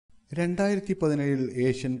2017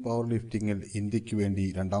 Asian power ലിഫ്റ്റിംഗിൽ ഇന്ത്യയ്ക്ക് വേണ്ടി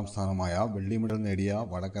രണ്ടാം സ്ഥാനമായ വെള്ളി മെഡൽ നേടിയ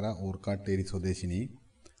വടകര ഊർക്കാട്ടേരി സ്വദേശിനി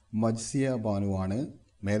മജ്സിയബാനുവാണ്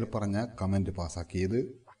മേൽപ്പറഞ്ഞ കമന്റ് പാസാക്കിയത്.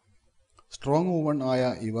 സ്ട്രോങ് വുമൺ ആയ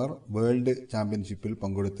ഇവർ വേൾഡ് ചാമ്പ്യൻഷിപ്പിൽ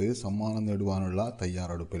പങ്കെടുത്ത് സമ്മാനം നേടുവാനുള്ള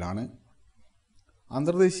തയ്യാറെടുപ്പിലാണ്.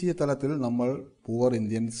 അന്തർദേശീയ തലത്തിൽ നമ്മൾ പൂവർ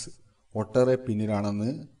ഇന്ത്യൻസ് ഒട്ടേറെ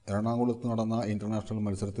പിന്നിലാണെന്ന് എറണാകുളത്ത് നടന്ന ഇന്റർനാഷണൽ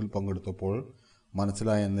മത്സരത്തിൽ പങ്കെടുത്തപ്പോൾ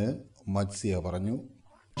മനസ്സിലായെന്ന് മജ്സിയ പറഞ്ഞു.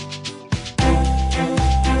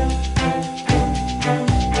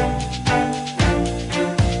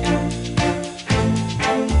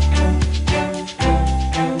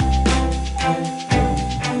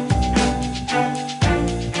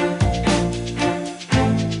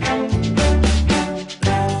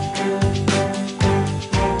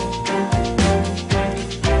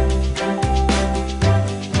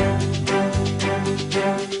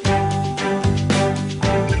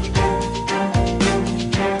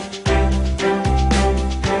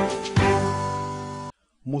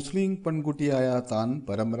 മുസ്ലിം പെൺകുട്ടിയായ താൻ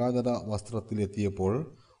പരമ്പരാഗത വസ്ത്രത്തിലെത്തിയപ്പോൾ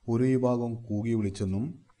ഒരു വിഭാഗം കൂകി വിളിച്ചെന്നും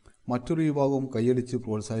മറ്റൊരു വിഭാഗം കൈയടിച്ച്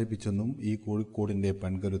പ്രോത്സാഹിപ്പിച്ചെന്നും ഈ കോഴിക്കോടിന്റെ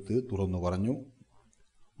പെൺകരുത്ത് തുറന്നു പറഞ്ഞു.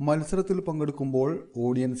 മത്സരത്തിൽ പങ്കെടുക്കുമ്പോൾ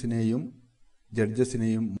ഓഡിയൻസിനെയും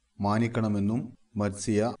ജഡ്ജസിനെയും മാനിക്കണമെന്നും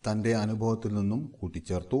മജ്സിയ തന്റെ അനുഭവത്തിൽ നിന്നും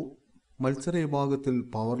കൂട്ടിച്ചേർത്തു. മത്സര വിഭാഗത്തിൽ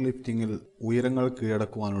പവർ ലിഫ്റ്റിംഗിൽ ഉയരങ്ങൾ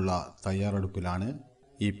കീഴടക്കുവാനുള്ള തയ്യാറെടുപ്പിലാണ്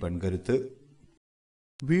ഈ പെൺകരുത്ത്.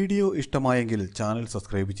 വീഡിയോ ഇഷ്ടമായെങ്കിൽ ചാനൽ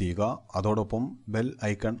സബ്സ്ക്രൈബ് ചെയ്യുക. അതോടൊപ്പം ബെൽ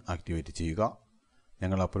ഐക്കൺ ആക്ടിവേറ്റ് ചെയ്യുക.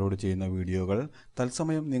 ഞങ്ങൾ അപ്ലോഡ് ചെയ്യുന്ന വീഡിയോകൾ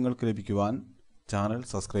തത്സമയം നിങ്ങൾക്ക് ലഭിക്കുവാൻ ചാനൽ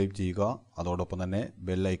സബ്സ്ക്രൈബ് ചെയ്യുക. അതോടൊപ്പം തന്നെ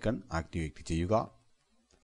ബെൽ ഐക്കൺ ആക്ടിവേറ്റ് ചെയ്യുക.